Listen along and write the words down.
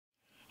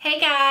Hey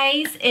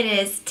guys, it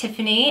is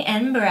Tiffany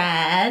and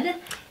Brad,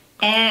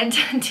 and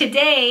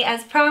today,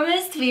 as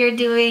promised, we are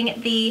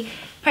doing the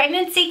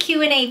pregnancy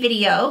Q&A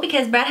video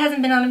because Brad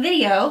hasn't been on a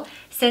video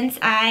since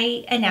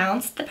I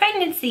announced the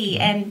pregnancy,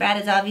 and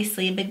Brad is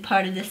obviously a big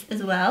part of this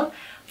as well,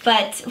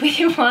 but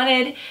we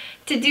wanted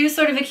to do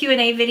sort of a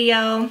Q&A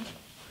video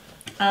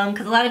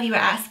because a lot of you were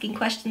asking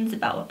questions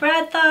about what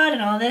Brad thought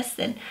and all this,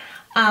 and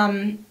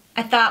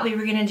I thought we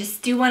were going to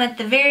just do one at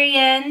the very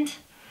end.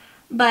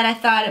 But I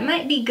thought it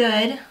might be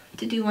good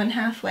to do one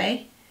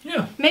halfway.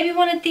 Yeah. Maybe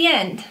one at the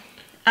end.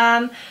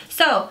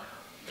 So,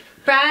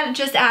 Brad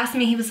just asked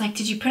me, he was like,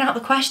 did you print out the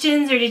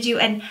questions or did you?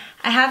 And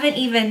I haven't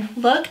even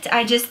looked.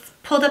 I just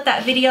pulled up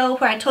that video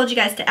where I told you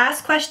guys to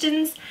ask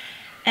questions.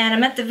 And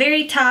I'm at the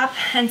very top.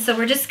 And so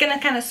we're just going to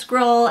kind of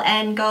scroll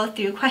and go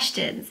through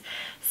questions.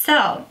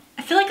 So,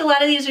 I feel like a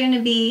lot of these are going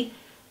to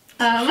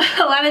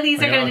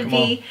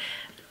be,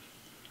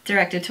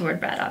 directed toward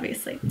Brad,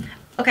 obviously.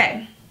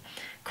 Okay.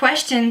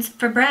 Questions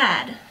for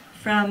Brad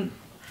from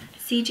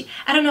CG.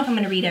 I don't know if I'm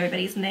going to read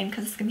everybody's name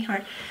because it's going to be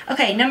hard.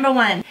 Okay, number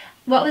one.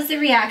 What was the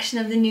reaction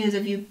of the news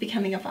of you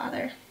becoming a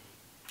father?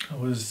 I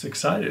was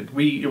excited.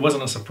 It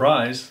wasn't a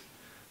surprise.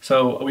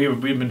 So we've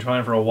been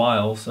trying for a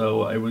while,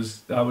 so I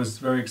was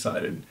very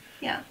excited.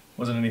 Yeah.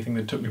 Wasn't anything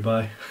that took me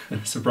by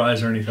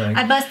surprise or anything.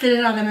 I busted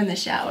it on him in the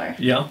shower.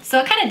 Yeah.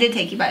 So it kind of did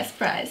take you by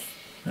surprise.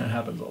 That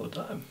happens all the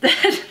time.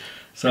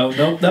 So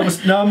no,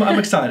 I'm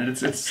excited.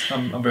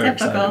 I'm very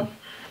excited.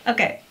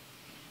 Okay.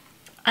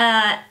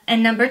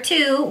 And number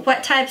two,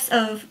 what types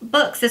of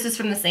books, this is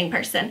from the same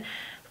person,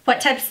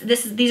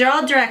 these are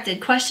all directed,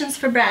 questions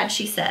for Brad,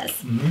 she says.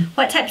 Mm-hmm.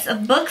 What types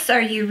of books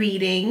are you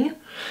reading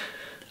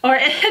or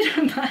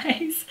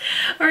advice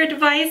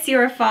you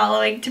are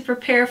following to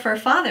prepare for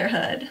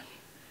fatherhood?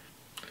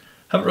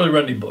 Haven't really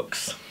read any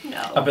books.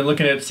 No. I've been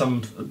looking at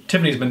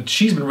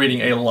she's been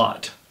reading a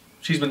lot.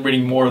 She's been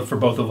reading more for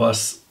both of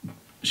us.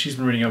 She's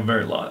been reading a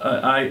very lot.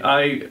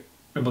 I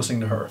am listening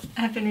to her.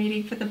 I've been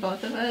reading for the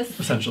both of us.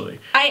 Essentially.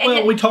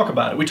 We talk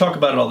about it. We talk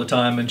about it all the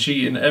time,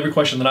 and every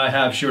question that I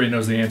have, she already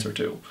knows the answer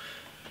to.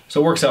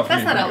 So it works out for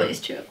me. That's not always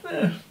true.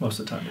 Most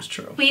of the time it's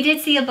true. We did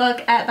see a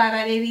book at Bye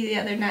Bye Baby the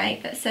other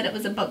night that said it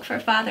was a book for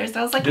fathers.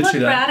 I was like, look,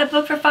 Brad, a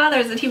book for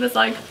fathers. And he was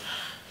like,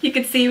 you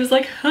could see he was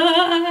like,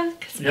 ah.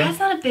 Because Brad's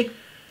not a big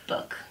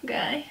book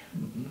guy.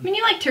 I mean,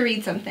 you like to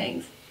read some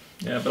things.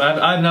 Yeah, but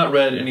I've not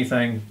read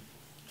anything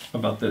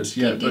about this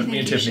yet. But me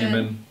and Tiffany have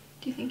been.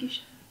 Do you think you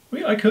should?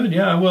 Well, I could,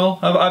 yeah, I will.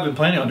 I've been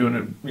planning on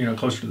doing it,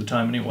 closer to the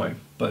time anyway,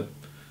 but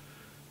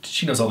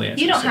she knows all the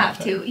answers. You don't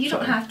have to. You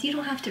don't have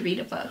to read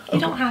a book. You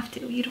don't have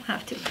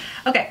to.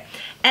 Okay.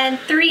 And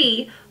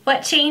three,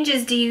 what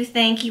changes do you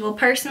think you will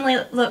personally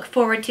look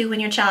forward to when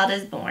your child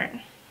is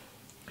born?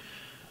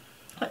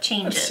 What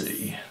changes? Let's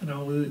see.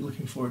 No, really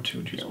looking forward to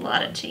when she's born. A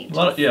lot of changes.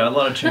 A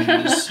lot of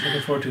changes.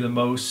 Looking forward to the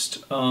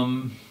most.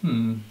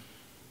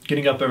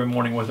 Getting up every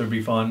morning with her would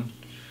be fun.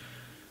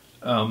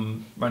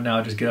 Right now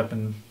I just get up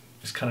and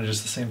it's kind of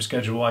just the same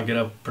schedule. I get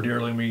up pretty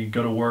early and we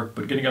go to work,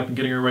 but getting up and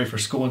getting her ready for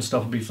school and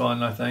stuff will be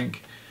fun, I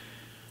think.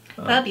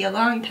 That'll be a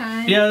long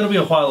time. Yeah, it'll be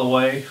a while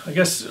away. I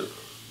guess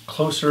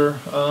closer.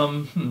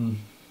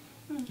 Staying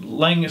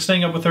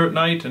up with her at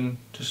night and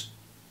just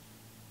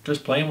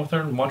playing with her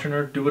and watching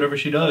her do whatever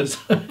she does.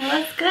 Well,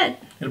 that's good.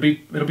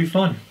 It'll be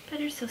fun. But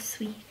you're so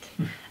sweet.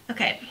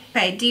 Okay.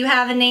 Do you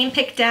have a name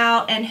picked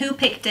out and who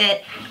picked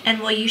it? And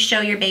will you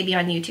show your baby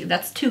on YouTube?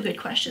 That's two good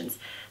questions.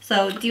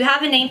 So, do you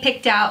have a name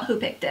picked out? Who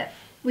picked it?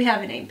 We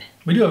have a name.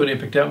 We do have a name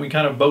picked out. We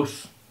kind of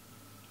both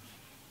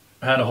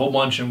had a whole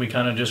bunch and we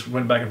kind of just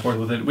went back and forth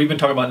with it. We've been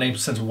talking about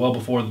names since well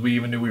before we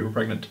even knew we were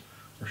pregnant.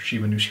 Or she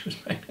even knew she was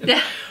pregnant.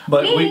 Yeah.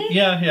 But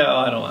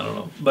I don't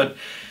know. But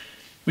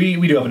we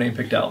do have a name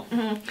picked out.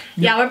 Mm-hmm.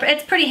 Yeah,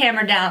 it's pretty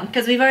hammered down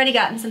because we've already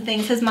gotten some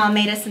things. His mom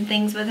made us some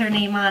things with her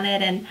name on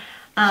it,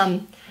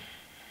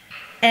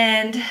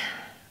 and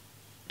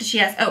she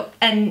asked,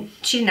 and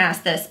she didn't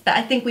ask this, but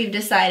I think we've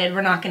decided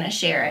we're not going to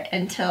share it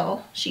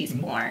until she's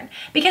born.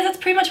 Because that's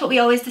pretty much what we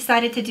always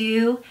decided to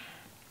do.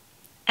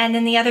 And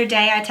then the other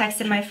day I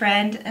texted my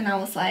friend and I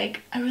was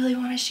like, I really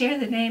want to share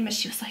the name. And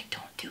she was like,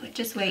 don't do it,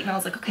 just wait. And I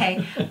was like,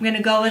 okay, I'm going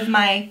to go with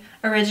my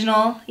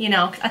original,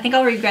 I think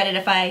I'll regret it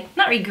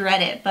not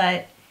regret it,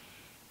 but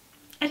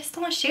I just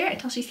don't want to share it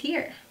until she's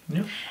here.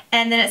 Yeah.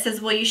 And then it says,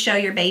 will you show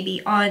your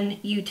baby on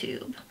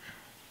YouTube?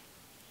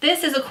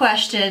 This is a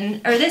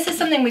question, or this is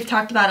something we've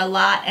talked about a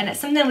lot, and it's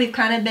something we've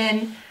kind of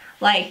been,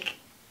 like,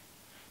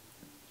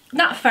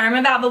 not firm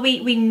about, but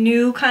we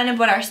knew kind of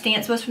what our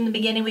stance was from the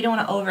beginning. We don't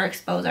want to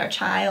overexpose our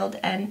child,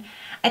 and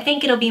I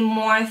think it'll be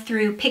more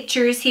through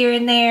pictures here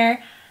and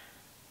there.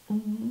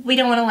 We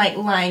don't want to, like,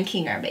 Lion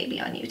King our baby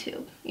on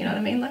YouTube. You know what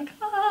I mean? Like,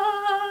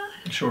 ah.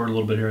 Sure, a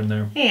little bit here and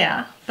there.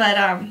 Yeah, but,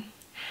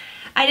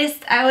 I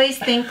always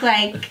think,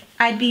 like,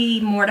 I'd be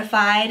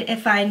mortified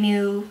if I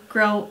knew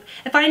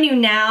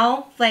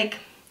now, like,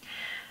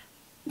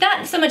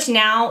 not so much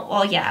now,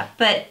 well, yeah,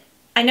 but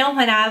I know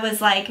when I was,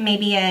 like,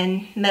 maybe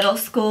in middle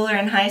school or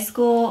in high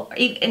school, or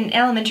even in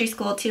elementary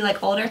school, too,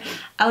 like, older,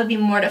 I would be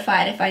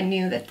mortified if I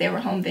knew that there were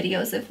home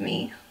videos of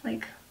me,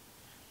 like,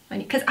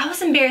 Because I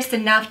was embarrassed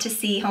enough to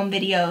see home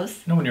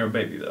videos. Not when you're a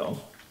baby, though.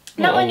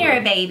 Not when you're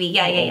a baby.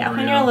 Yeah.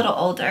 When you're a little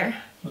older.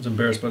 I was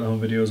embarrassed by the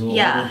home videos a little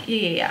older.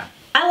 Yeah.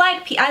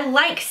 I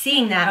like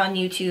seeing that on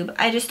YouTube.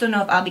 I just don't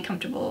know if I'll be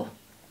comfortable.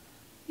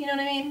 You know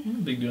what I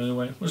mean? Big deal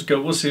anyway. Let's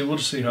go. We'll see. We'll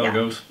just see how it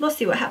goes. We'll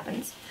see what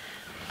happens.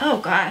 Oh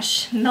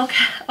gosh, milk.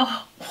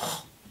 Oh.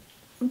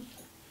 Milk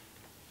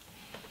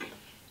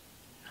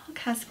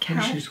has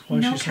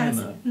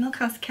milk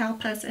has cow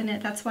pus in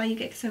it. That's why you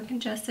get so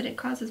congested. It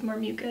causes more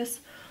mucus.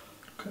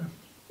 Okay.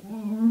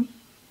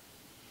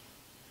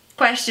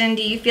 Question: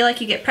 do you feel like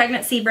you get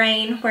pregnancy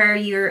brain where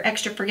you're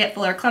extra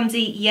forgetful or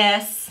clumsy?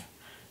 Yes.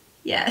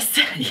 Yes.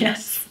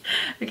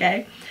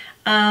 Okay.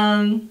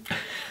 How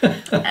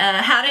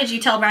did you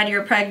tell Brad you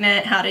were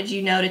pregnant? How did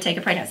you know to take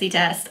a pregnancy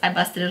test? I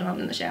busted it on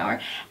him in the shower.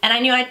 And I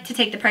knew I had to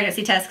take the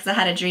pregnancy test because I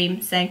had a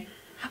dream saying,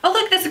 oh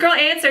look, this girl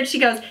answered. She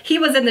goes, he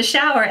was in the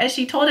shower, and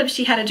she told him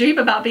she had a dream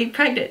about being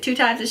pregnant 2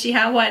 times and she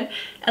had one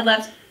and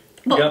left.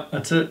 Well, yep,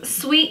 that's it.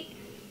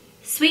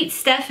 Sweet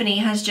Stephanie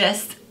has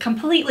just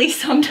completely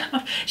summed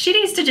up. She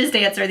needs to just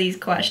answer these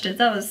questions.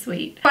 That was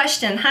sweet.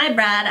 Question: hi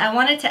Brad, I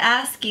wanted to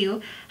ask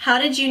you, how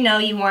did you know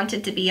you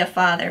wanted to be a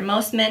father?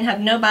 Most men have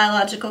no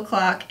biological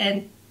clock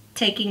and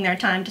taking their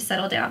time to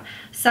settle down.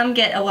 Some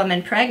get a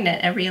woman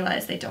pregnant and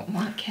realize they don't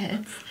want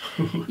kids.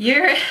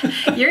 You're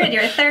in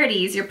your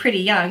 30s, you're pretty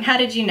young. How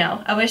did you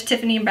know? I wish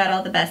Tiffany and Brad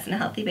all the best and a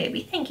healthy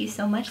baby. Thank you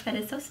so much, that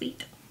is so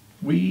sweet.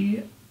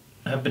 We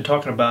have been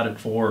talking about it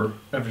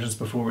ever since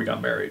before we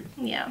got married.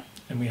 Yeah.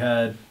 And we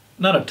had,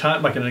 not a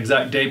time, like an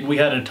exact date, but we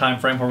had a time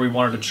frame where we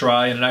wanted to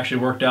try, and it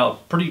actually worked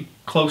out pretty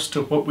close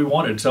to what we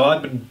wanted. So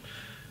I've been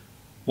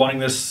wanting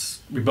this,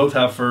 we both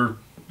have for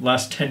the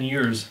last 10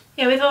 years.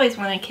 Yeah, we've always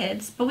wanted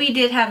kids, but we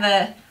did have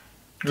a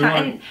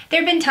time, and there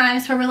have been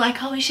times where we're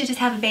like, oh, we should just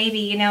have a baby,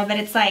 you know, but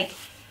it's like,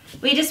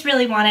 we just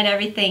really wanted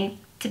everything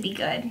to be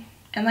good.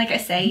 And like I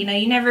say, you know,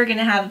 you're never going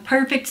to have a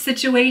perfect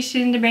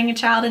situation to bring a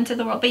child into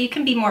the world, but you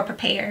can be more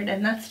prepared,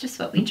 and that's just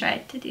what we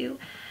tried to do.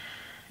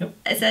 Yep.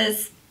 It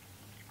says,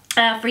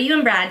 for you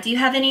and Brad, do you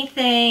have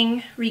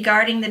anything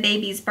regarding the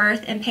baby's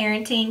birth and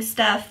parenting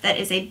stuff that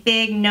is a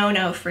big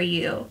no-no for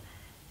you?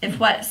 If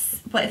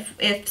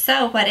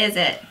so, what is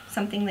it?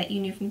 Something that you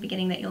knew from the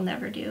beginning that you'll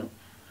never do.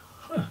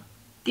 Huh.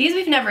 These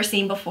we've never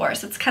seen before,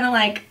 so it's kind of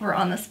like we're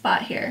on the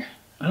spot here.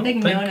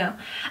 Big no-no.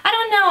 I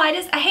don't know.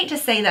 I hate to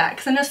say that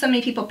because I know so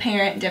many people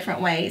parent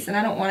different ways, and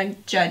I don't want to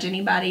judge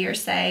anybody or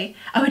say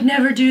I would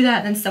never do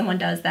that. And then someone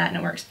does that and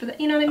it works for them.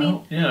 You know what I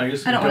mean? I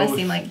guess I don't want to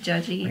seem like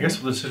judgy. I guess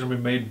the decision we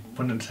made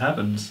when it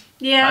happens.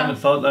 Yeah. I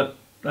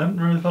haven't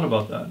really thought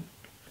about that.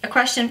 A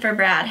question for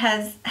Brad: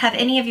 have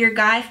any of your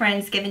guy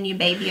friends given you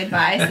baby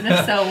advice, and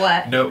if so,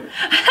 what? No.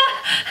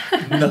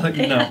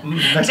 Nothing. No.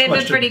 Next They've question.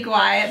 been pretty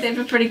quiet. They've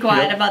been pretty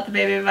quiet about the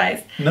baby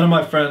advice. None of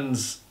my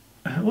friends.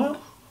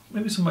 Well.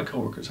 Maybe some of my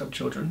coworkers have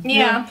children.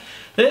 Yeah.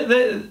 But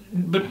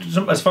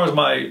as far as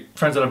my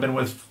friends that I've been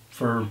with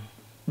for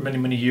many,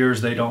 many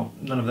years, none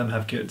of them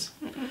have kids.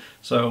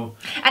 So.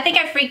 I think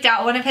I freaked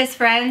out one of his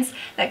friends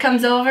that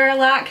comes over a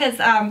lot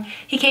because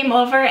he came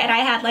over and I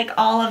had like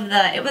all of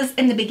it was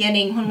in the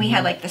beginning when we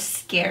had like the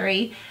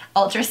scary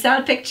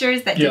ultrasound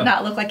pictures that did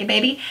not look like a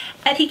baby,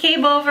 and he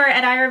came over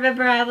and I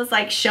remember I was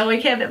like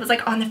showing him, it was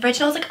like on the fridge,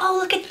 and I was like, oh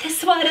look at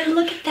this one and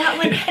look at that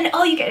one and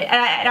oh you get it.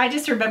 And I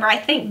just remember, I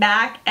think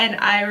back and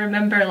I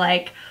remember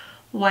like,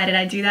 why did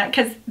I do that?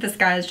 Because this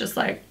guy is just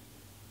like,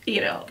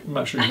 you know, I'm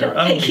not sure I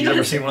don't think he's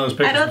ever seen one of those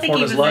pictures before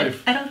in his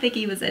life. I don't think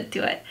he was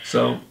into it.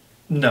 So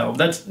no,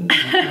 that's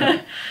no.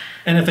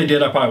 And if they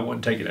did, I probably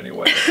wouldn't take it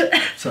anyway.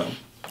 So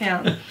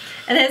yeah.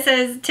 And it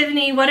says,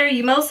 Tiffany, what are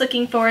you most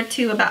looking forward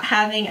to about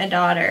having a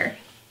daughter?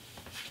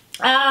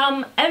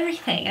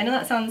 Everything. I know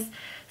that sounds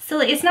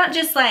silly. It's not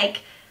just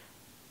like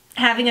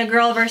having a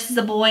girl versus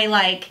a boy,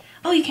 like,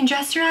 oh, you can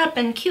dress her up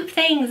and cute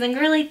things and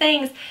girly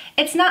things.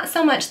 It's not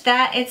so much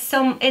that. It's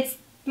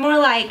more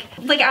like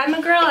I'm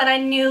a girl and I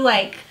knew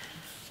like,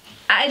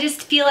 I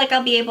just feel like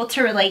I'll be able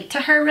to relate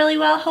to her really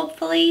well,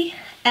 hopefully.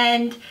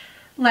 And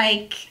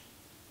like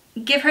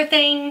give her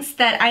things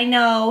that I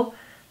know.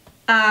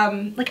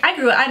 Like I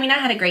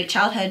had a great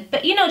childhood,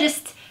 but you know,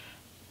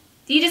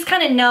 you just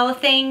kind of know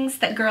things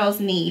that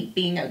girls need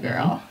being a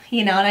girl,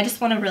 you know, and I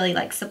just want to really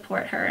like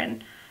support her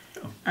and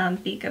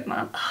be a good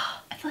mom.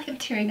 Oh, I feel like I'm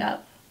tearing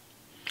up.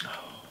 Oh,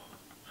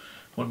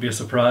 won't be a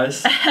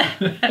surprise.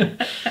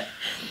 That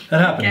happens.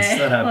 Okay.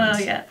 That happens.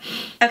 Well, yeah.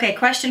 Okay,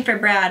 question for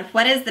Brad.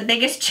 What is the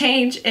biggest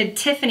change in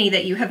Tiffany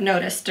that you have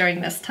noticed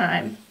during this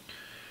time?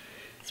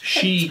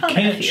 She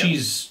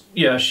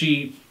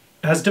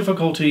has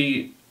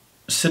difficulty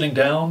sitting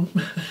down.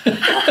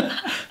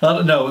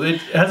 No, it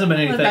hasn't been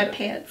anything. With my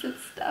pants and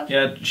stuff.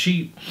 Yeah,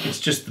 it's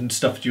just the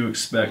stuff that you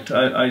expect.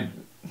 The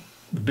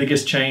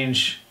biggest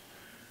change,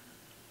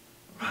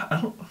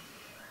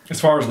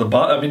 as far as the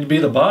body, it'd be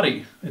the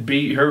body. It'd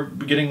be her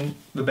getting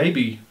the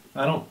baby.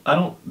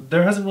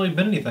 There hasn't really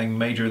been anything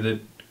major that.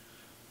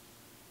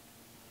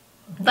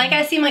 Like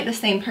I seem like the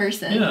same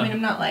person. Yeah. I mean,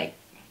 I'm not like,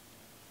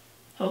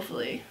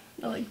 hopefully.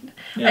 Like,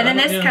 and then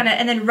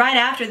and then right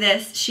after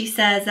this, she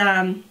says,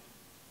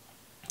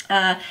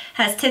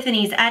 has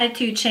Tiffany's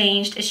attitude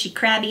changed? Is she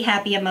crabby,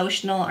 happy,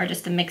 emotional, or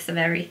just a mix of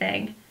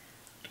everything?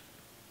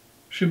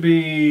 Should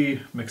be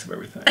a mix of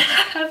everything.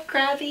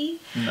 Crabby?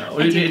 No,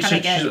 she's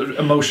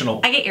emotional.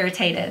 I get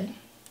irritated.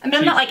 I mean,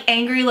 I'm not like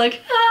angry,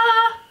 like,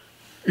 ah.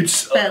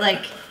 But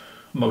like...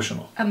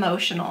 Emotional.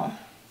 Emotional.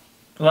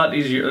 A lot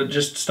easier,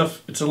 just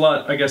stuff, it's a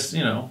lot, I guess,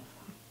 you know,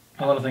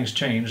 a lot of things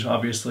change,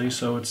 obviously,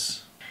 so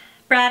it's...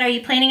 Brad, are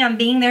you planning on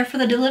being there for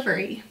the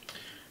delivery?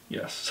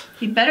 Yes.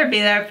 You better be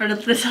there for the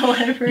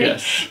delivery.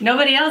 Yes.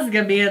 Nobody else is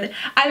going to be there.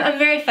 I'm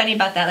very funny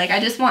about that. Like, I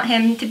just want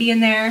him to be in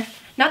there.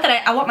 Not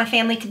that I want my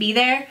family to be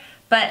there,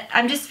 but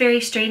I'm just very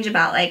strange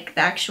about, like,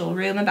 the actual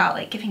room, about,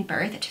 like, giving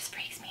birth. It just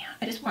freaks me out.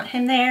 I just want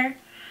him there.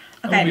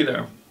 Okay. I'll be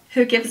there.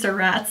 Who gives a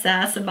rat's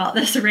ass about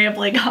this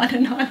rambling on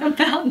and on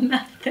about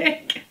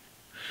nothing?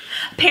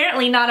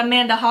 Apparently not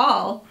Amanda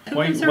Hall.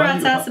 Who gives a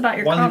rat's ass about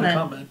your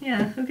comment?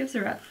 Yeah, who gives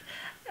a rat's...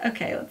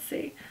 Okay, let's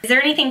see. Is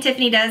there anything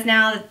Tiffany does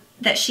now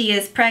that she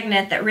is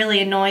pregnant that really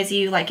annoys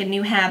you, like a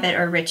new habit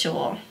or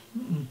ritual?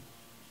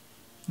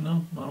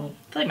 No, I don't.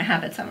 I feel like my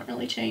habits haven't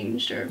really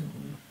changed, or...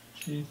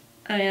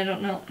 I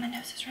don't know. My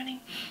nose is running.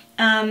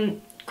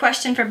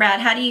 Question for Brad.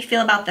 How do you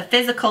feel about the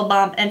physical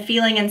bump and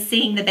feeling and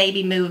seeing the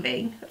baby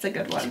moving? That's a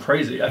good one. It's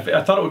crazy.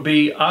 I thought it would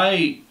be...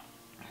 I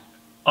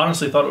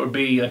honestly thought it would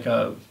be like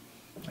a...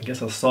 I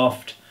guess a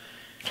soft...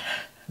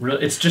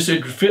 It's just...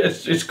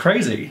 It's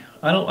crazy.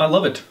 I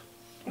love it.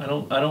 I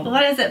don't.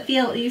 What does it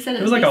feel? You said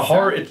it was like a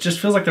hard. It just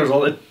feels like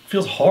it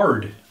feels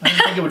hard. I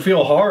didn't think it would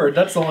feel hard.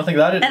 That's the only thing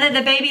that I didn't. And then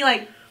the baby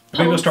like. The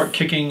baby will start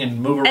kicking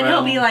and move around. And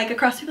he'll be like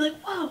across. He'll be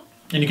like, whoa.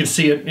 And you can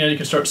see it. Yeah, you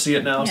can start to see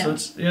it now.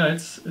 Yeah.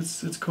 So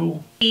it's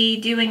cool.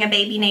 Be doing a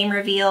baby name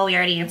reveal. We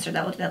already answered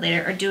that. We'll do that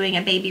later. Or doing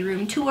a baby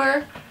room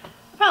tour.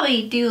 I'll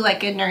probably do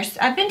like a nurse.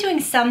 I've been doing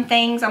some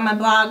things on my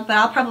blog, but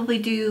I'll probably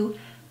do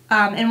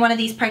in one of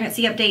these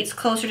pregnancy updates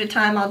closer to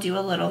time. I'll do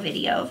a little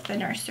video of the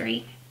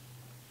nursery.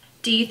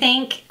 Do you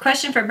think,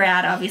 question for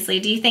Brad obviously,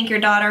 do you think your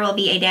daughter will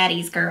be a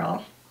daddy's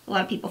girl? A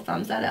lot of people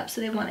thumbs that up,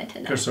 so they wanted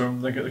to know.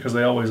 Because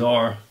they always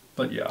are,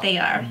 but yeah. They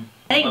are.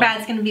 I think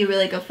Brad's going to be a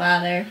really good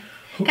father.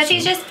 Because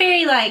he's just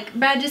very like,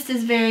 Brad just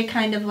is very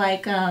kind of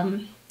like,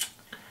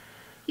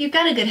 you've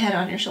got a good head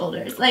on your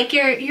shoulders. Like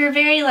you're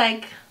very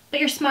like, but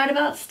you're smart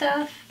about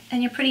stuff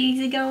and you're pretty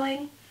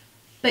easygoing.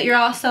 But you're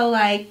also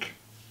like,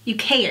 you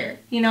care,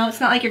 you know? It's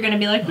not like you're gonna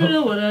be like,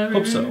 oh, whatever.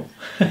 Hope so.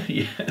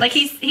 Yeah. Like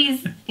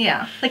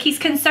yeah. Like he's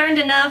concerned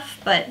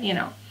enough, but you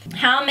know.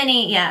 How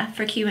many, yeah,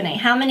 for Q&A,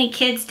 how many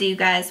kids do you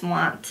guys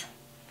want?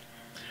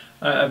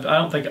 I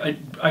don't think,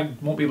 I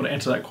won't be able to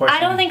answer that question.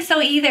 I don't think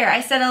so either. I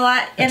said a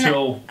lot.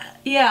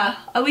 Yeah,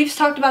 we've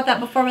talked about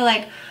that before. We're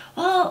like,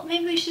 well,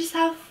 maybe we should just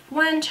have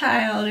one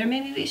child, or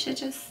maybe we should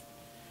just,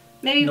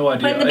 maybe no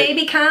idea. When the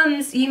baby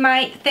comes, you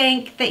might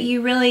think that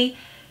you really,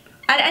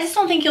 I just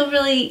don't think you'll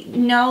really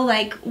know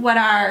like what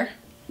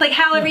like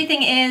how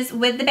everything is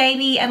with the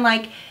baby, and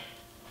like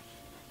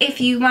if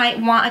you might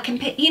want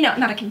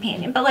not a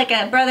companion, but like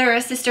a brother or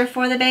a sister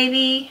for the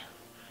baby.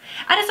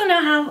 I just don't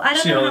know how, I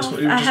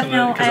have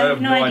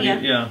no idea.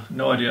 Yeah,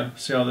 no idea.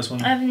 See how this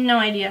one. I have no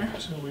idea.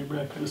 So we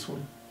react to this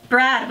one.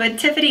 Brad, when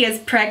Tiffany is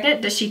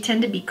pregnant, does she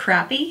tend to be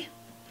crappy?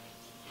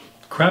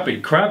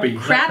 Crappy.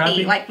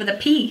 Crappy, like with a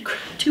P.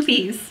 2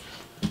 P's.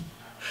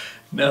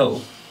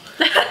 No.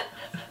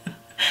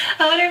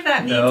 I wonder if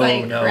that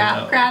means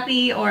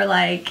crappy, or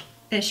like,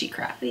 is she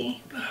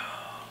crappy?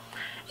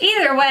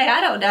 Either way,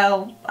 I don't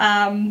know.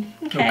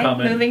 Okay, no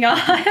moving on.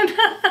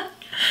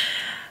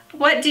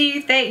 What do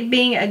you think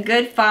being a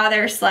good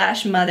father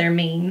 / mother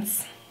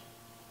means?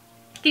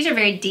 These are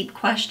very deep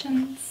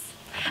questions.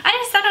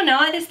 I don't know.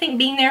 I just think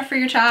being there for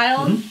your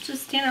child,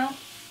 just, you know,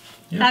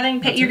 you're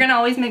going to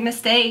always make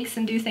mistakes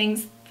and do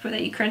things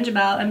that you cringe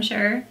about, I'm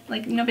sure.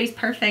 Like, nobody's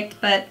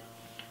perfect, but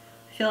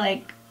I feel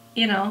like,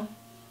 you know,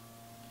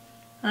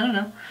 I don't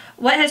know.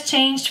 What has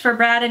changed for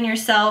Brad and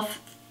yourself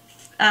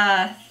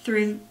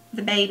through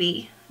the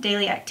baby?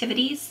 Daily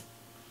activities?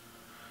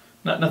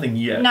 Nothing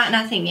yet.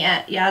 Nothing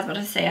yet. Yeah, I was about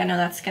to say, I know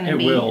that's going to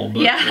be... It will,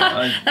 but...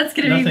 Yeah, that's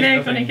going to be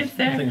big when it gets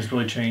there. Nothing's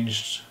really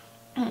changed.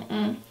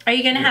 Are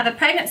you going to have a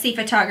pregnancy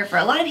photographer?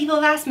 A lot of people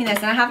have asked me this,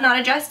 and I have not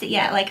addressed it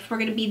yet. Like, if we're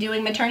going to be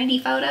doing maternity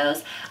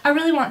photos, I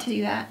really want to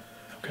do that.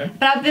 Okay.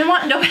 But I've been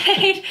wanting to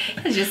wait.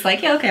 It's just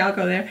like, yeah, okay, I'll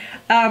go there.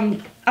 I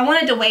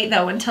wanted to wait,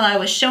 though, until I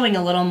was showing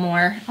a little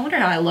more. I wonder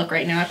how I look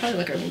right now. I probably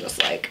look like I'm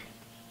just, like,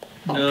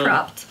 all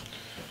propped.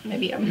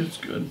 Maybe I'm... It's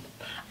good.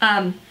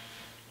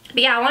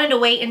 But yeah, I wanted to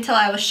wait until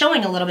I was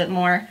showing a little bit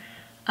more.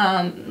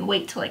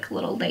 Wait till like a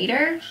little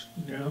later.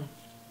 Yeah.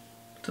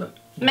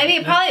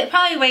 Maybe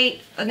probably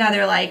wait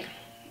another like,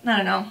 I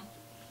don't know.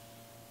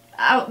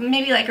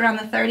 Maybe like around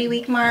the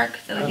 30-week mark.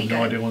 That would be good. I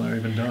have no idea when they're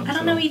even done. I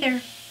don't know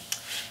either.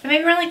 But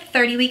maybe around like the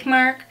 30-week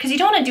mark, because you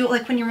don't want to do it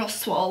like when you're real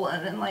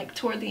swollen and like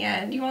toward the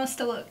end. You want to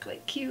still look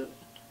like cute.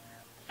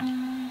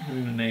 I'm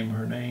gonna name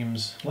her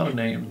names. A lot of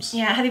names.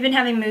 Yeah. Have you been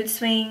having mood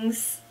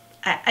swings?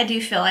 I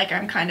do feel like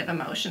I'm kind of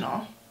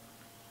emotional.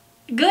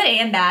 Good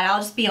and bad, I'll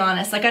just be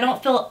honest. Like, I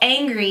don't feel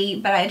angry,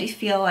 but I do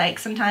feel like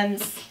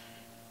sometimes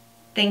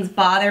things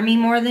bother me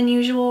more than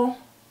usual.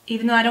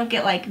 Even though I don't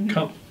get like,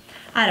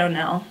 I don't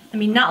know. I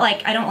mean, not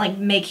like, I don't like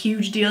make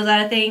huge deals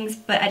out of things,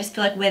 but I just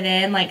feel like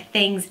within, like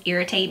things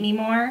irritate me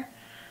more.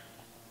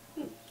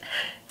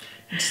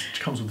 It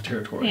comes with the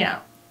territory. Yeah.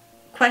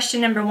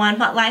 Question number 1,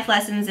 what life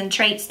lessons and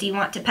traits do you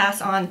want to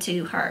pass on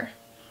to her?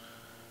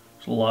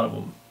 There's a lot of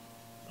them.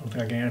 I don't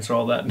think I can answer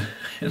all that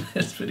in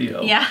this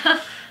video. Yeah.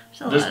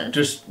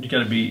 Just you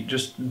gotta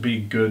be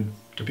good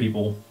to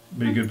people.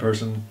 Be a good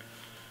person.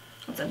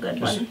 That's a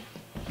good one.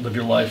 Live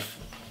your life.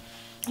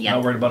 Yeah.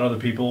 Not worried about other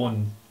people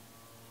and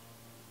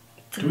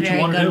do what you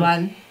want to do.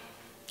 One.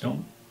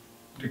 Don't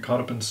get caught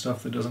up in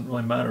stuff that doesn't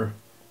really matter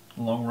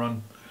in the long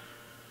run.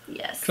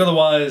 Yes. Because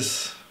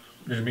otherwise,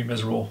 you're gonna be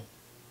miserable.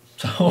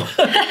 So well,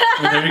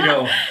 there you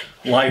go.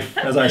 Life,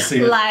 as I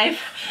see it.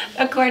 Life,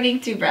 according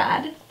to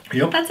Brad.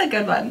 Yep. That's a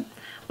good one.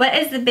 What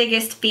is the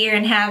biggest fear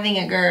in having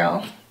a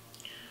girl?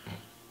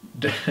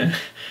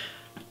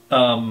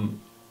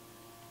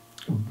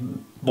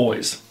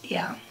 Boys.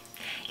 Yeah.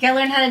 You gotta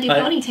learn how to do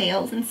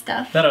ponytails and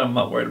stuff. That I'm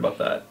not worried about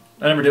that.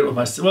 I never did it with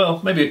my sister.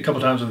 Well, maybe a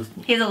couple times with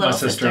my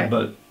sister,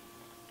 but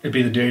it'd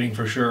be the dating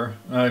for sure.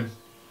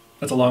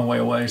 That's a long way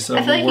away, so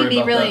I feel like he'd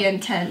be really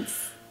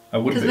intense. I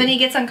would be. Because when he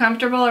gets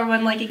uncomfortable or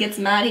when like he gets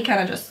mad, he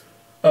kind of just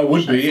I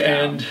would be,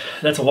 and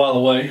that's a while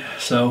away,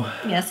 so...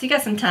 Yeah, so you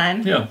got some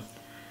time. Yeah.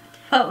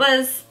 What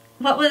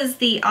was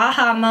the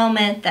aha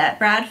moment that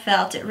Brad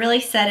felt it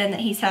really set in that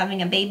he's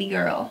having a baby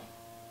girl?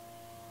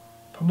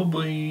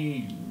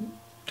 Probably...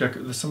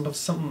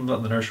 something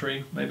about the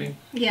nursery, maybe?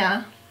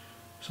 Yeah.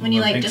 Some when you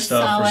like just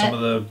stuff, saw or some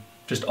of the...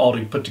 Just all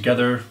put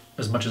together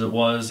as much as it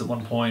was at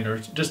one point, or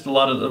just with a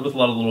lot of the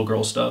little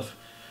girl stuff,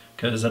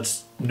 because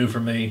that's new for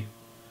me.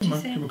 She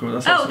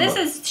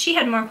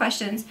had more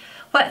questions.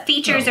 What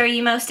features are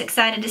you most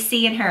excited to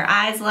see in her?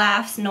 Eyes,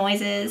 laughs,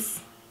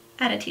 noises,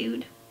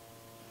 attitude?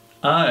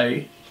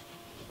 I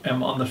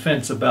am on the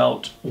fence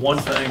about one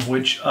thing,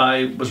 which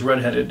I was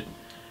redheaded.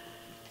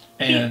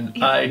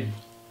 And I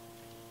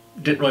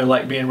didn't really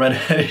like being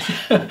redheaded.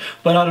 But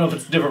I don't know if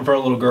it's different for a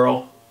little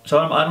girl. So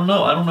I don't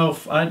know. I don't know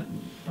if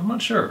I'm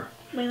not sure.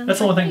 That's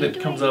the only thing that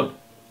comes up.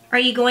 Are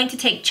you going to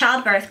take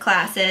childbirth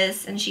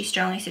classes? And she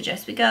strongly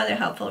suggests we go. They're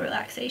helpful,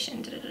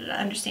 relaxation,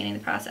 understanding the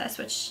process,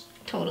 which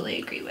totally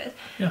agree with.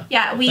 Yeah.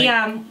 Yeah, we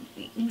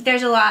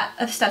there's a lot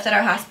of stuff that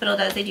our hospital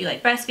does. They do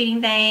like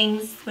breastfeeding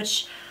things,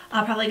 which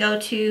I'll probably go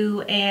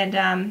to,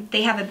 and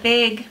they have a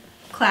big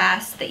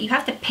class that you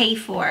have to pay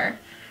for.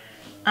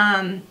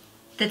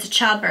 That's a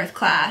childbirth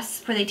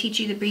class where they teach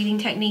you the breathing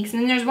techniques,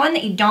 and then there's one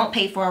that you don't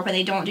pay for where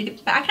they don't do.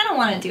 But I kind of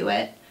want to do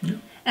it. Yeah.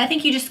 And I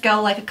think you just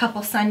go like a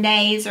couple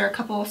Sundays or a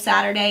couple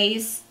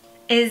Saturdays.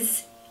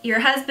 Has your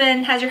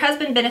husband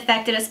been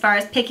affected as far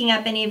as picking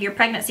up any of your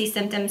pregnancy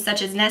symptoms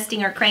such as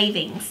nesting or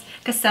cravings?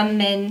 Because some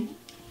men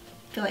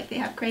feel like they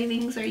have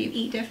cravings or you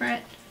eat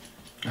different.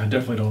 I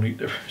definitely don't eat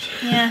different.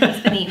 Yeah,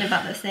 he's been eating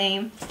about the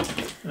same.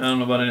 I don't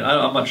know about any,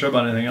 I'm not sure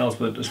about anything else,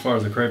 but as far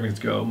as the cravings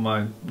go,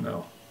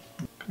 no.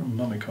 Kind of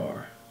mommy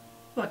car.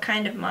 What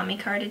kind of mommy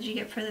car did you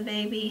get for the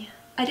baby?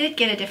 I did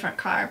get a different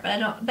car, but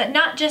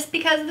not just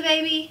because of the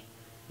baby.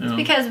 It's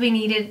because we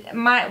needed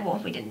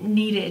we didn't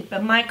need it,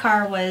 but my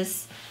car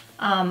was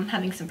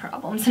having some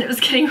problems and it was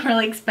getting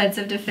really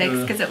expensive to fix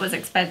because it was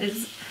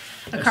expensive.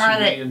 A car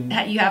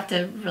that you have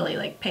to really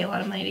like pay a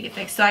lot of money to get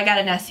fixed. So I got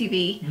an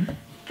SUV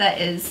that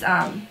is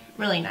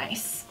really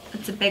nice.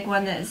 It's a big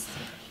one that is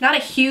not a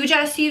huge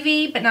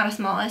SUV, but not a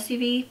small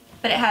SUV,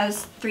 but it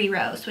has 3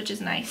 rows, which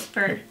is nice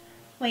for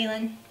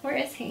Waylon. Where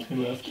is he? He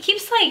left. He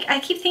keeps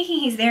I keep thinking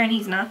he's there and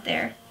he's not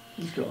there.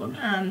 He's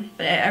gone.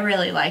 But I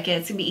really like it.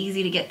 It's gonna be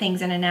easy to get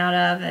things in and out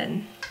of.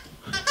 And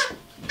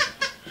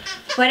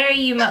what are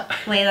you?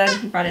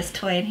 Waylon brought his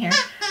toy in here.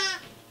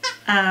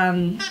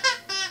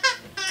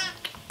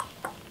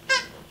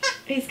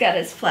 He's got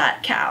his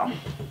flat cow.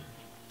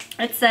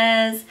 It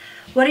says,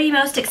 "What are you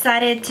most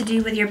excited to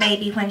do with your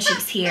baby when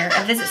she's here?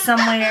 A visit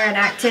somewhere, an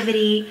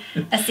activity,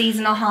 a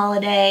seasonal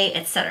holiday,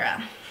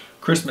 etc."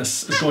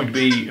 Christmas is going to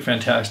be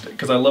fantastic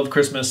because I love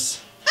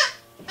Christmas.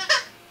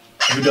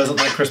 Who doesn't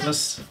like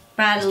Christmas?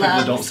 Brad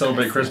loves people don't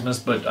celebrate Christmas,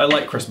 but I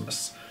like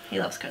Christmas. He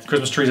loves Christmas.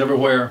 Christmas trees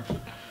everywhere.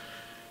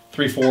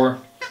 3, 4.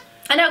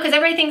 I know, because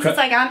everybody thinks it's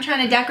like I'm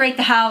trying to decorate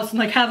the house and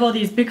like have all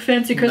these big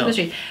fancy Christmas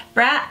trees.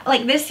 Brad,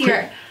 like this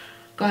year,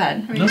 go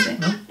ahead. What are you saying?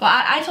 No. Well,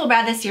 I told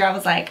Brad this year, I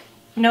was like,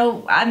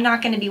 no, I'm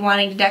not going to be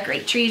wanting to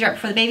decorate trees right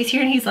before the baby's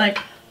here, and he's like,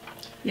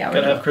 yeah, we're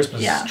gonna have a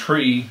Christmas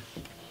tree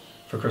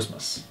for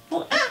Christmas.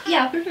 Well,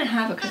 yeah, we're gonna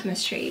have a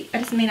Christmas tree. I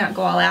just may not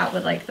go all out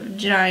with like the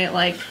giant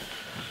like.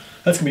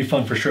 That's gonna be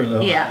fun for sure,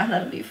 though. Yeah,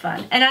 that'll be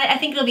fun, and I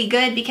think it'll be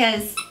good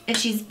because if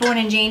she's born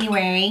in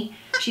January,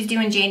 she's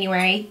due in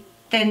January,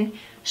 then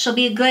she'll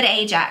be a good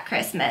age at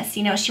Christmas.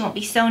 You know, she won't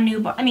be so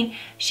newborn. I mean,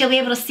 she'll be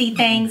able to see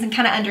things and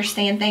kind of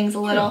understand things a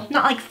little.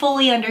 Not like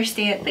fully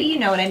understand, but you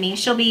know what I mean.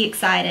 She'll be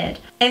excited.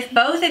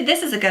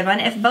 This is a good one.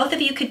 If both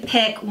of you could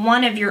pick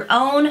one of your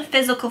own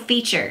physical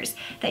features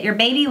that your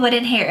baby would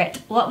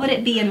inherit, what would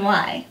it be and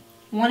why?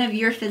 One of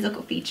your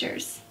physical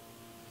features.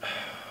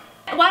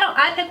 Why don't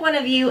I pick one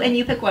of you and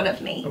you pick one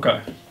of me?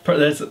 Okay.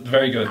 That's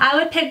very good. I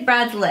would pick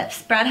Brad's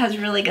lips. Brad has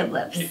really good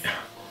lips.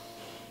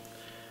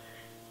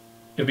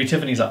 It'd be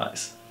Tiffany's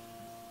eyes.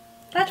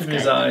 That's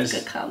Tiffany's good. eyes.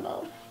 That's a good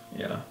combo.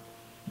 Yeah.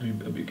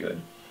 It'd be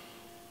good.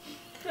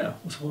 Yeah.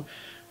 We'll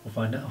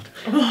find out.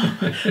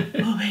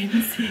 We'll wait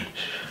and see.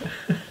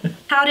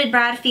 How did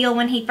Brad feel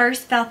when he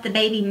first felt the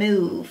baby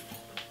move?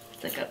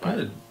 It's a good one.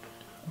 Good.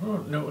 I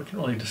don't know. I can't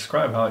really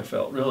describe how I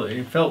felt, really.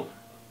 It felt...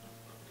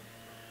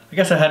 I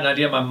guess I had an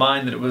idea in my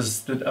mind that it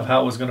was of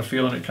how it was going to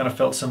feel, and it kind of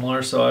felt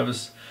similar. So it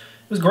was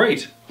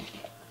great. It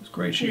was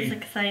great. She was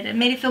excited.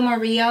 Made it feel more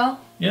real.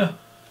 Yeah,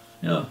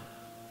 yeah.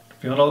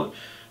 Feel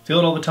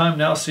it all the time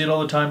now. See it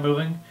all the time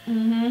moving.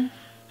 Mm-hmm.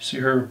 See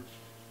her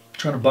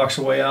trying to box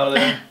her way out of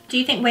there. Do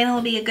you think Waylon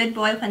will be a good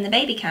boy when the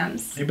baby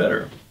comes? He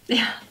better.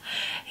 Yeah.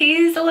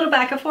 He's a little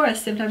back and forth.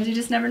 Sometimes you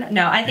just never know.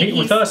 No, I think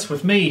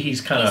with me, he's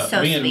kind of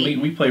so me and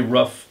sweet. we play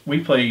rough. We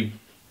play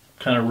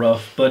kind of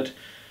rough, but.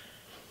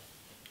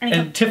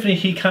 And Tiffany,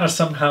 he kind of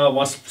sometimes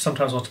wants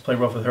to play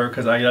rough with her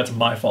because that's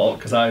my fault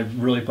because I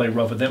really play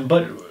rough with him.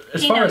 But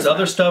as far as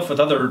other stuff with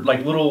other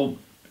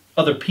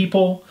other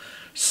people,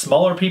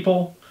 smaller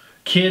people,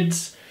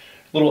 kids,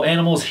 little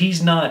animals,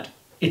 he's not.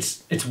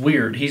 It's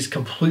weird. He's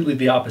completely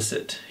the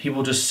opposite. He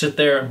will just sit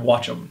there and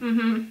watch them.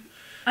 Mm-hmm.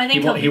 I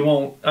think he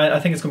won't. I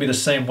think it's gonna be the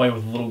same way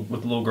with the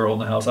little girl in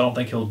the house. I don't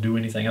think he'll do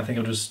anything. I think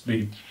he'll just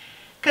be.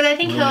 Because I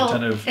think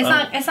really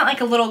it's not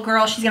like a little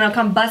girl. She's gonna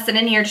come busting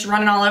in here, just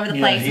running all over the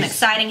place and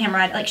exciting him,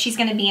 right? Like she's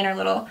gonna be in her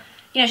little,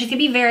 she's gonna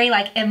be very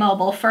like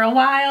immobile for a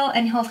while,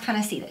 and he'll kind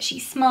of see that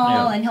she's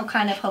small, and he'll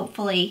kind of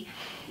hopefully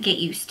get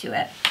used to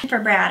it. For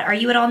Brad, are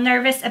you at all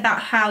nervous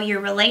about how your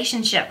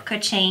relationship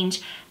could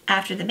change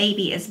after the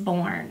baby is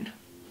born?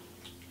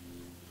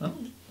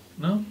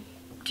 No.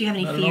 Do you have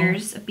any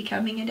fears of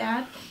becoming a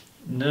dad?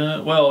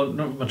 No. Well,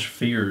 not much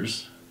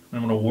fears.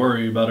 I'm gonna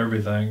worry about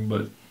everything,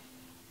 but.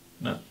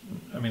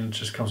 It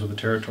just comes with the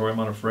territory. I'm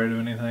not afraid of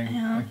anything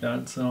like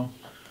that. So,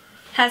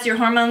 has your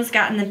hormones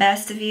gotten the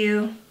best of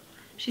you?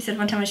 She said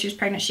one time when she was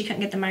pregnant, she couldn't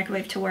get the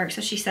microwave to work,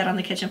 so she sat on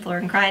the kitchen floor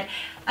and cried.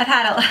 I've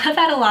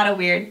had a lot of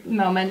weird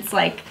moments,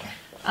 like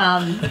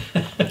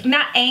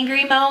not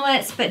angry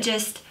moments, but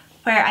just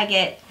where I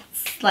get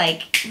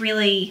like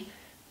really.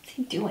 What's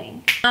he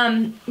doing?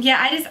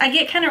 I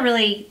get kind of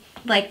really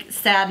like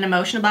sad and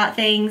emotional about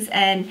things,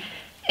 and.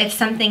 If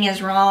something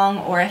is wrong,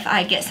 or if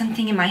I get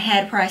something in my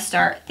head where I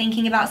start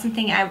thinking about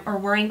something or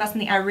worrying about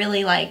something, I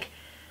really like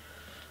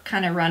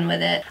kind of run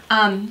with it.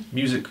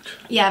 Music.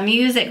 Yeah,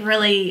 music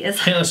really is.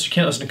 You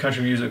can't listen to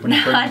country music when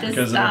you're pregnant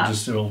because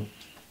it'll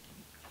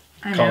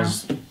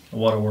cause the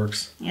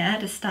waterworks. Yeah, I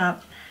had to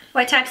stop.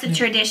 What types of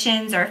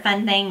traditions or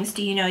fun things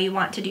do you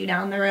want to do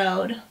down the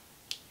road?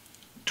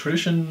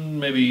 Tradition,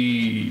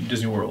 maybe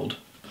Disney World.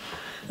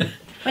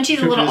 When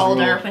she's a little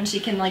older, when she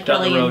can like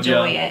really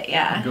enjoy it,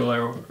 yeah. Go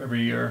there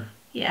every year.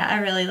 Yeah, I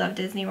really love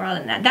Disney World,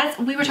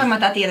 and we were talking about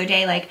that the other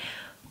day. Like,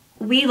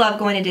 we love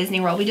going to Disney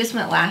World. We just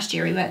went last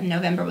year. We went in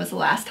November was the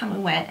last time we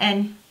went,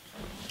 and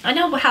I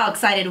know how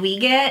excited we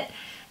get,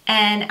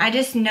 and I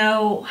just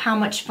know how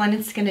much fun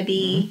it's going to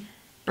be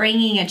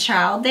bringing a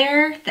child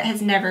there that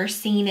has never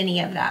seen any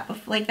of that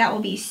before. Like, that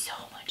will be so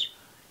much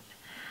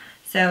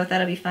fun. So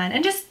that'll be fun,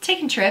 and just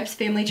taking trips,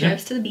 family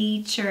trips to the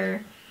beach,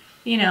 or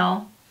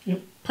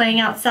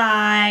playing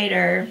outside,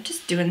 or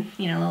just doing,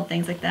 little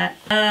things like that.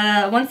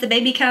 Once the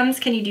baby comes,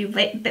 can you do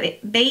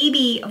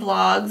baby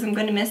vlogs? I'm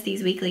going to miss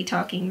these weekly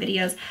talking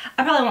videos.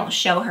 I probably won't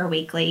show her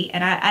weekly,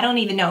 and I don't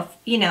even know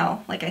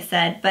if, like I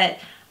said, but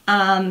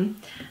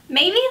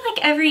maybe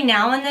like every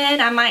now and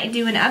then I might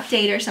do an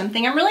update or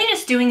something. I'm really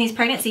just doing these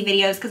pregnancy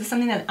videos because it's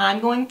something that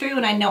I'm going through,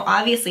 and I know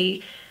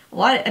obviously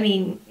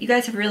you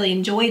guys have really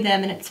enjoyed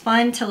them, and it's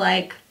fun to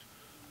like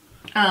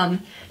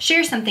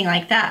share something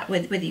like that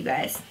with you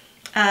guys.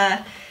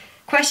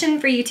 Question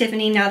for you,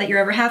 Tiffany, now that you're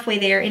over halfway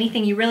there,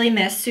 anything you really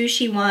miss?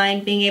 Sushi,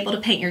 wine, being able to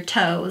paint your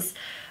toes.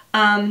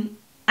 I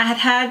have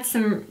had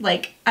some,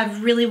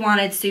 I've really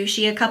wanted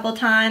sushi a couple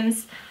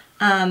times.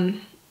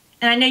 And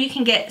I know you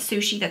can get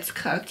sushi that's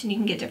cooked and you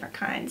can get different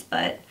kinds,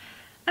 but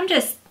I'm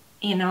just,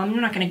 I'm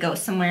not going to go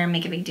somewhere and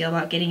make a big deal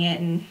about getting it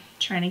and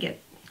trying to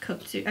get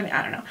cooked sushi.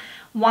 I don't know.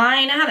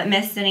 Wine, I haven't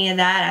missed any of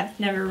that. I've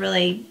never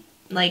really,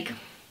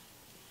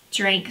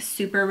 drank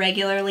super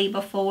regularly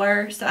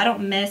before, so I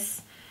haven't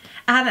missed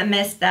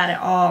that at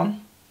all.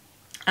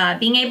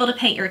 Being able to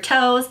paint your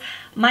toes.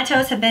 My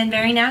toes have been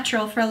very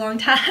natural for a long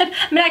time.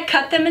 I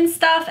cut them and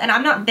stuff, and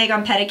I'm not big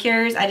on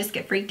pedicures. I just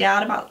get freaked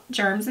out about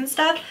germs and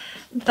stuff.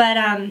 But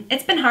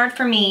it's been hard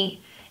for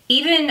me.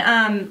 Even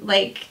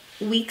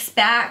weeks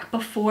back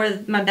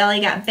before my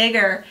belly got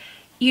bigger,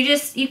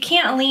 you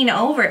can't lean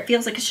over. It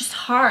feels like it's just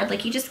hard.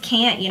 You just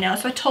can't,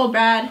 So I told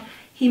Brad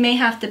he may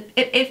have to,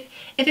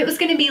 if it was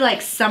going to be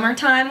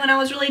summertime when I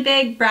was really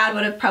big, Brad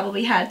would have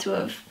probably had to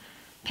have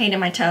painted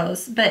my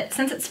toes. But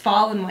since it's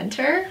fall and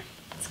winter,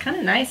 it's kind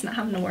of nice not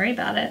having to worry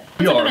about it.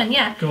 We are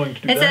going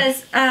to do it that.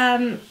 Says,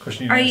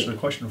 question, you answer the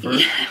question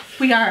first.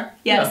 We are,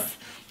 yes.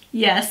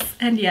 Yes,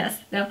 and yes.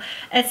 No.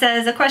 It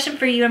says, a question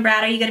for you and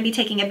Brad. Are you going to be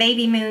taking a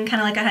baby moon,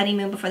 kind of like a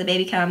honeymoon before the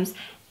baby comes?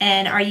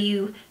 And are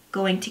you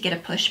going to get a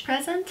push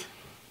present?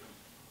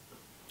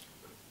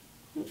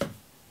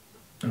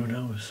 Who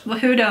knows? Well,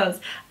 who knows?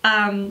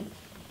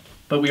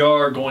 But we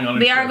are going on a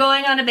We trip. are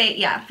going on a date.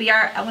 Yeah, we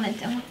are. I want to be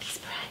surprised.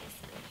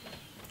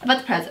 About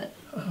the present.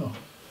 Oh.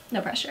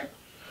 No pressure.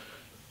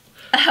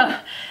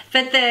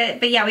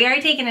 But yeah, we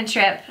are taking a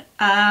trip.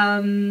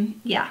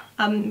 Yeah,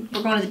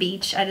 we're going to the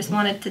beach. I just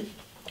wanted to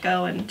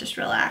go and just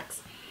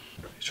relax.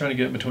 He's trying to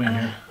get in between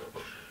here.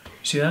 You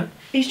see that?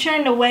 He's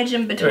trying to wedge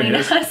in between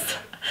is. us.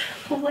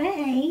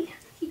 Why?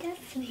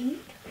 That's sweet.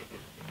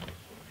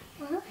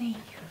 Why?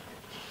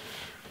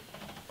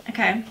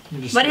 Okay.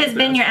 What has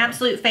been your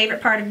absolute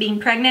favorite part of being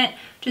pregnant?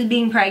 Just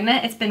being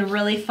pregnant. It's been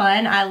really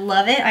fun. I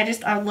love it.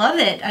 I love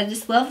it. I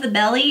just love the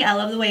belly. I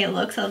love the way it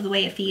looks. I love the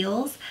way it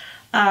feels.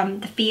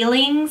 The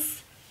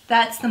feelings,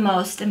 that's the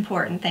most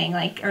important thing,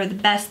 like, or the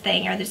best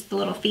thing, are just the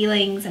little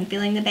feelings and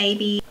feeling the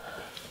baby.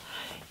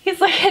 He's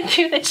looking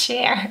through the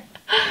chair.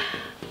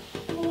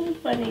 Oh,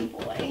 funny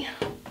boy.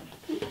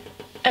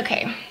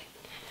 Okay.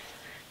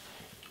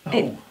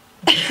 Oh,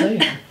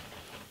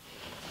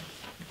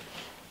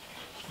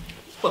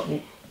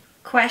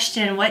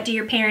 Question, what do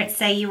your parents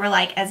say you were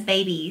like as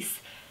babies?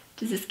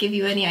 Does this give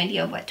you any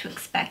idea of what to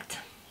expect?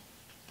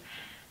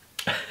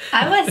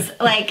 I was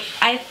like,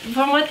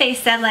 from what they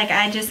said, like,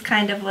 I just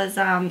kind of was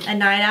a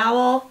night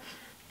owl,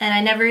 and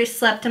I never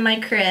slept in my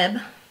crib.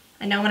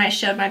 I know when I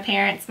showed my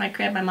parents my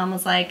crib, my mom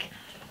was like,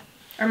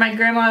 or my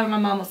grandma or my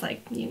mom was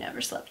like, you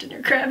never slept in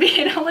your crib,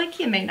 you know, like,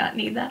 you may not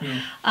need that.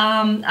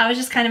 I was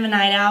just kind of a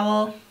night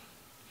owl.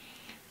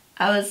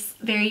 I was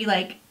very,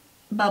 like,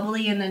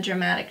 bubbly and a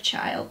dramatic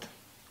child.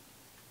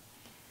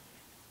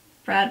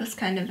 Brad was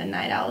kind of a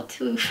night owl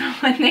too, from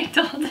when they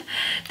told,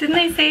 didn't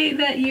they say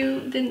that you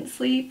didn't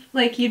sleep?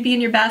 Like, you'd be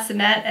in your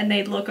bassinet and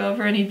they'd look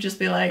over and he'd just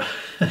be like...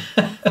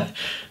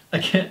 I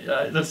can't,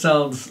 that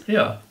sounds,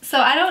 yeah. So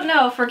I don't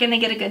know if we're gonna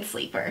get a good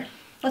sleeper.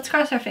 Let's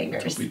cross our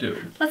fingers. That's what we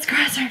do. Let's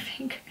cross our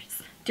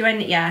fingers. Do I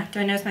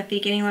notice my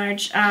feet getting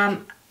large?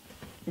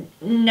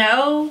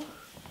 No,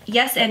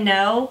 yes and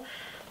no.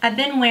 I've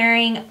been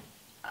wearing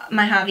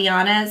my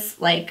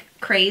Havaianas like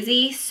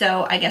crazy,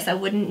 so I guess I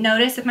wouldn't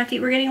notice if my feet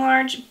were getting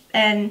large.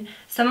 And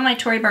some of my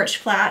Tory Burch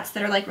flats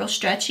that are like real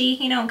stretchy,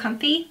 you know, and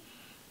comfy.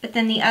 But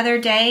then the other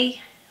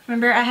day,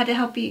 remember I had to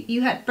help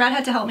you, Brad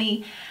had to help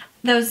me,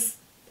 those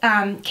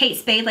Kate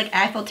Spade like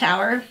Eiffel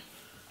Tower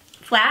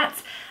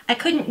flats. I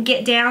couldn't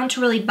get down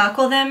to really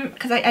buckle them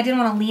because I didn't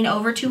want to lean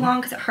over too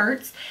long because it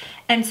hurts.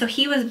 And so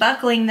he was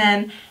buckling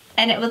them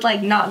and it would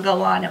like not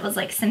go on. It was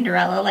like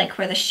Cinderella, like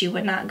where the shoe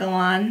would not go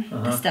on.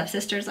 The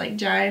stepsister's like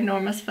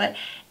ginormous foot.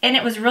 And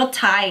it was real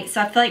tight.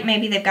 So I feel like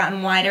maybe they've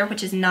gotten wider,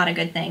 which is not a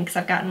good thing because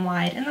I've gotten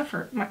wide in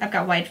I've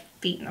got wide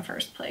feet in the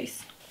first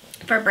place.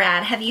 For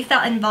Brad, have you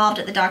felt involved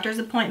at the doctor's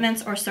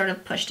appointments or sort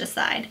of pushed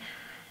aside?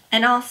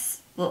 And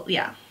also, well,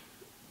 yeah.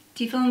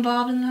 Do you feel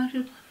involved in the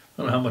doctor's appointments?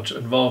 I don't know how much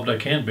involved I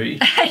can be.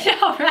 I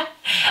know, right?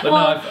 But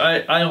well,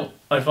 no,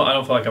 I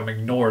don't feel like I'm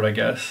ignored, I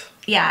guess.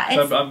 Yeah,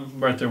 So I'm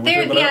right there with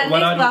you. But yeah,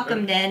 they're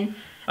welcomed in.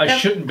 I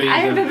shouldn't be.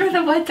 I remember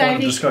the one time.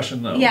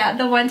 Discussion though. Yeah,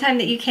 the one time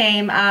that you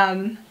came.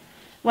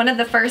 One of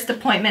the first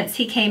appointments,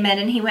 he came in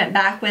and he went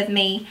back with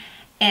me,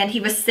 and he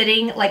was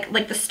sitting like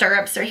the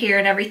stirrups are here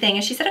and everything.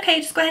 And she said,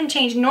 "Okay, just go ahead and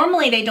change."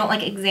 Normally they don't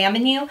like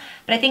examine you,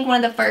 but I think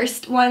one of the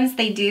first ones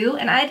they do,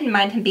 and I didn't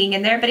mind him being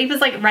in there, but he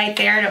was like right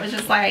there, and it was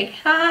just like,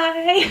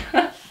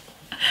 "Hi."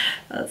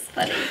 That's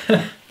funny.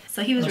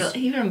 So he was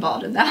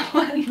involved in that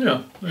one.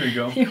 Yeah, there you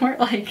go. You weren't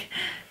like,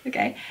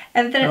 okay.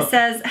 And then it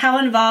says, how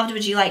involved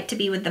would you like to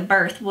be with the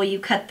birth? Will you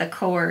cut the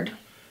cord?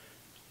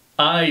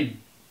 I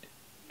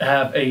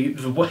have I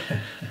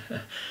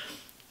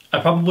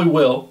probably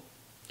will,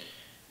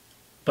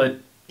 but...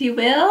 You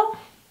will?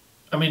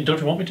 I mean, don't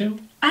you want me to?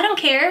 I don't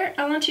care.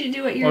 I want you to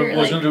do what you're I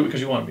was going to do it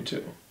because you wanted me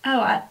to.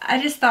 Oh,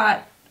 I just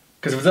thought...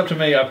 Because if it's up to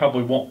me, I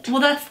probably won't.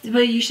 Well, that's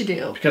what you should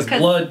do. Because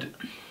blood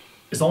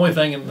is the only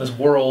thing in this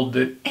world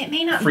that it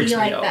may not be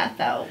like that,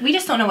 though. We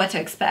just don't know what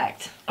to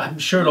expect. I'm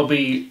sure it'll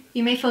be...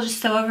 You may feel just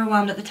so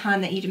overwhelmed at the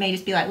time that you may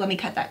just be like, let me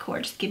cut that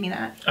cord. Just give me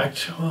that.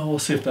 Well, we'll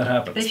see if that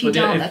happens. But if you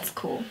don't, that's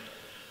cool.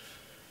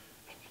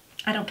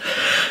 I don't care.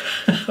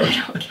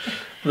 I don't care.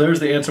 There's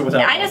the answer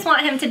without I just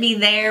want him to be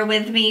there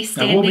with me,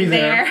 standing we'll be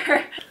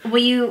there. Will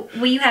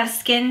you have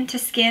skin to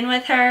skin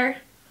with her?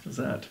 What's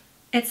that?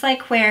 It's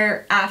like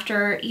where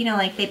after, you know,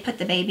 like they put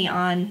the baby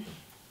on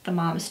the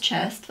mom's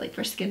chest, like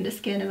for skin to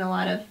skin, and a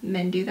lot of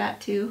men do that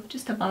too,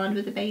 just to bond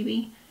with the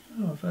baby.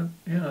 Oh,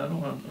 yeah, I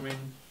don't want, I mean...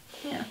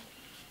 Yeah.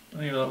 I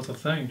think that was a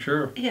thing,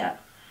 sure. Yeah.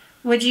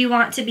 Would you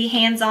want to be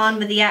hands-on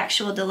with the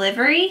actual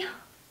delivery?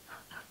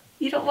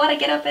 You don't want to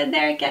get up in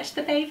there and catch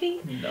the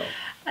baby? No.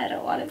 I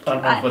don't want to. I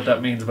don't know what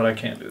that means, but I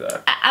can't do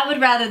that. I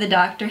would rather the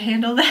doctor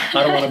handle that.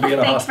 I don't want to be in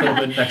a hospital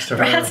bed next to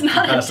her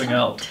passing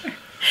out.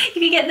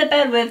 You can get in the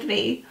bed with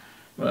me.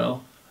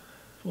 Well,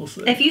 we'll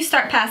see. If you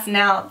start passing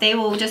out,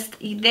 they'll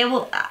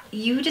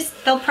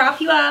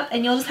prop you up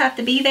and you'll just have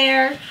to be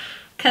there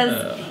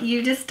because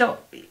you just don't,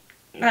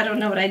 I don't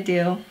know what I'd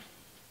do.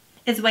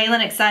 Is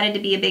Waylon excited to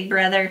be a big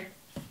brother?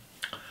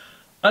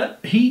 I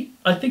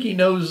think he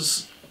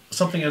knows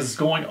something is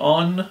going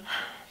on.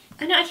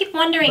 I know, I keep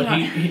wondering.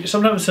 Like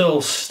sometimes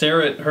he'll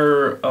stare at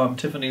her,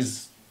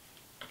 Tiffany's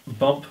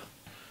bump,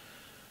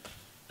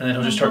 and then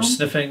he'll just start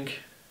sniffing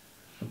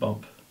the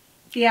bump.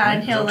 Yeah, right?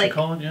 and he'll like...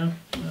 call it? Yeah,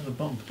 the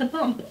bump. The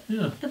bump.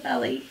 Yeah. The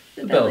belly.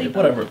 The belly, bump.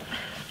 Whatever.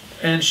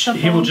 And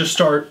he will just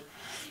start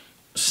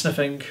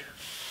sniffing.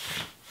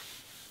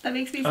 That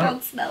makes me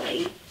sound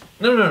smelly.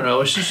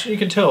 No. It's just, you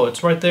can tell.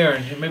 It's right there,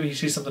 and maybe he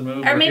sees something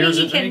move, or maybe hears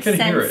he it, can and he can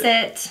sense hear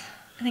it.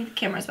 I think the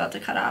camera's about to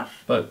cut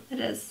off. But it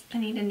is. I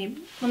need a new...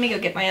 Let me go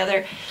get my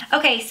other...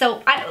 Okay,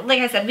 so like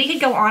I said, we could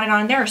go on and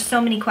on. There are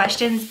so many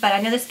questions, but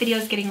I know this video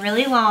is getting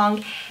really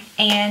long,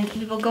 and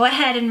we will go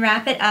ahead and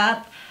wrap it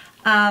up.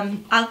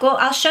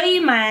 I'll show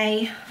you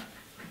my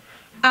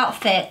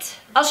outfit.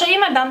 I'll show you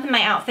my bump and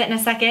my outfit in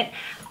a second.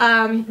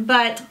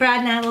 But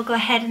Brad and I will go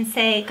ahead and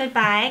say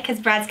goodbye, because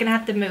Brad's gonna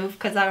have to move,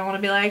 because I don't want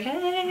to be like,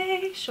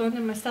 hey, showing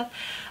him my stuff.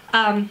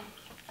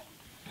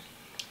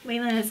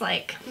 Waylon is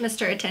like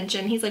Mr.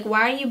 Attention. He's like,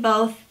 why are you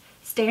both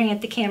staring at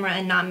the camera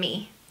and not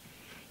me?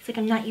 He's like,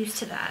 I'm not used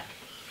to that.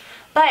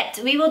 But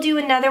we will do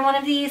another one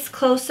of these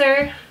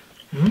closer,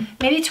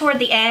 maybe toward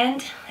the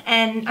end,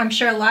 and I'm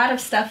sure a lot of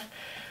stuff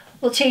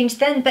will change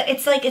then. But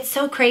it's like, it's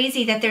so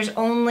crazy that there's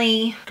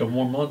only a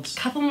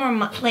couple more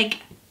months. Like,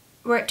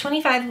 we're at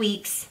 25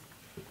 weeks,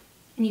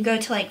 and you go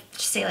to like,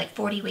 just say like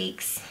 40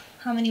 weeks.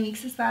 How many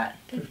weeks is that?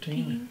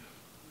 15.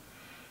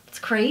 It's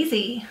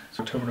crazy.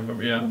 It's October,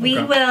 November, yeah.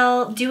 We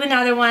will do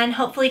another one,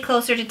 hopefully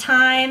closer to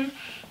time,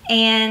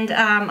 and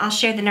I'll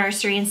share the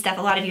nursery and stuff.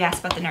 A lot of you asked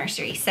about the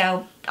nursery,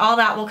 so all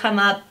that will come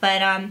up. But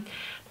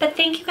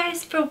thank you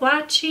guys for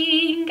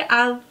watching.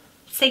 I'll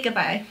say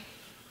goodbye.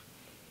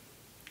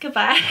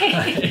 Goodbye.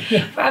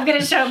 I'm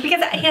gonna show,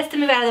 because he has to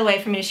move out of the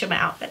way for me to show my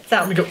outfit. So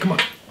let me go. Come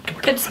on.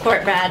 Good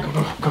sport, Brad.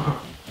 Go.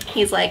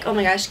 He's like, oh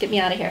my gosh, get me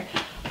out of here.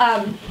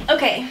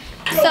 Okay,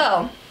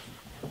 so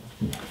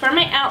for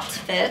my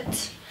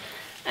outfit,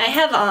 I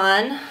have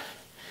on,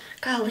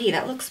 golly,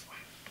 that looks,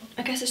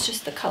 I guess it's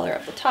just the color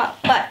of the top,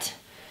 but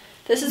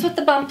this is what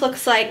the bump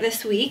looks like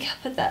this week. I'll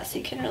put that so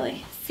you can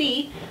really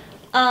see.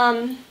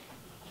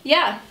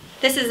 Yeah,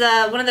 this is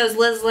one of those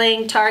Liz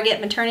Ling Target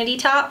maternity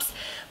tops,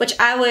 which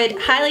I would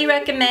highly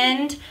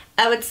recommend.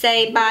 I would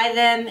say buy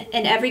them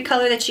in every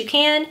color that you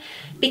can,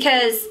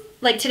 because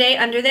like today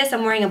under this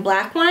I'm wearing a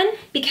black one,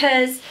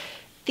 because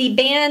the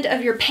band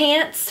of your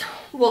pants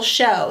will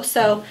show,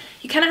 so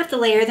you kind of have to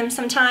layer them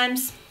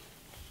sometimes.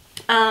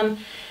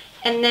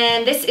 And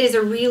then this is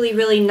a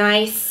really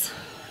nice,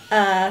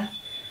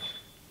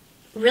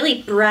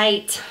 really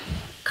bright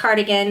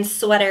cardigan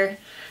sweater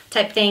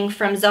type thing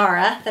from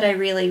Zara that I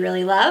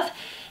really love.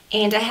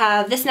 And I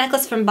have this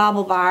necklace from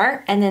Bobble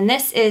Bar, and then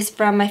this is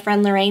from my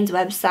friend Lorraine's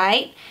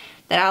website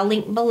that I'll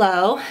link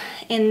below.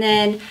 And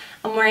then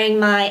I'm wearing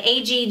my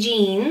AG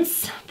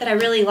jeans that I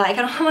really like.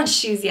 I don't have on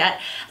shoes yet.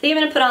 I think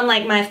I'm gonna put on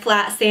like my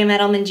flat Sam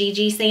Edelman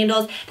GG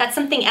sandals. That's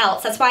something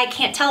else. That's why I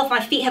can't tell if my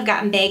feet have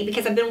gotten big,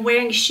 because I've been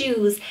wearing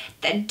shoes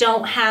that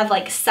don't have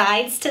like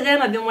sides to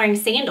them. I've been wearing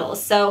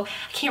sandals, so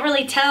I can't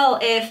really tell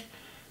if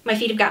my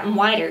feet have gotten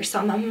wider. So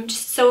I'm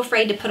just so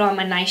afraid to put on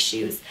my nice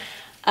shoes.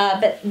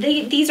 But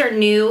these are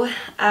new.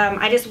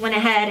 I just went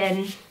ahead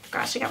and,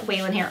 gosh, I got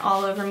Waylon here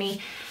all over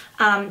me.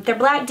 They're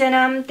black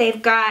denim.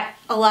 They've got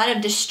a lot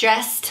of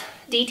distressed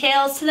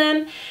details to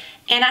them,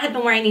 and I have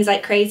been wearing these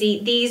like crazy.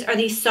 These are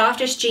the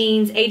softest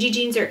jeans. AG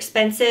jeans are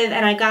expensive,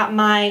 and I got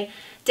my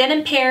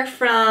denim pair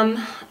from,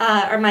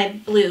 or my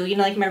blue, you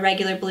know, like my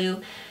regular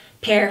blue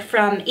pair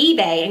from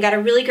eBay, and got a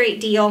really great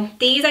deal.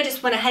 These I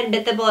just went ahead and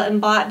bit the bullet and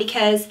bought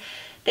because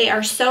they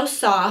are so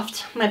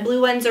soft. My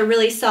blue ones are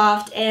really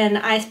soft, and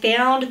I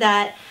found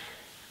that,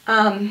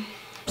 I'm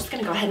just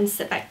gonna go ahead and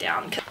sit back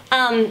down.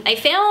 I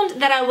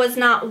found that I was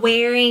not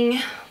wearing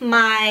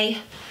my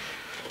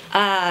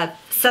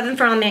Southern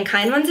for All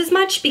Mankind ones as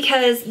much,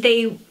 because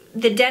the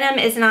denim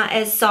is not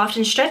as soft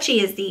and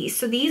stretchy as these.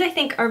 So these I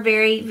think are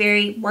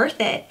very worth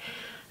it.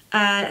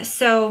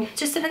 So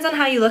just depends on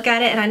how you look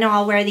at it, and I know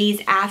I'll wear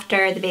these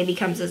after the baby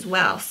comes as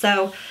well.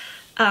 So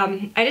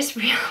I just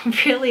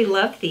really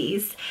love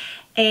these.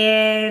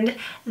 And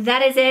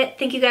that is it.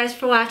 Thank you guys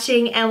for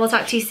watching, and we'll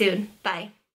talk to you soon. Bye.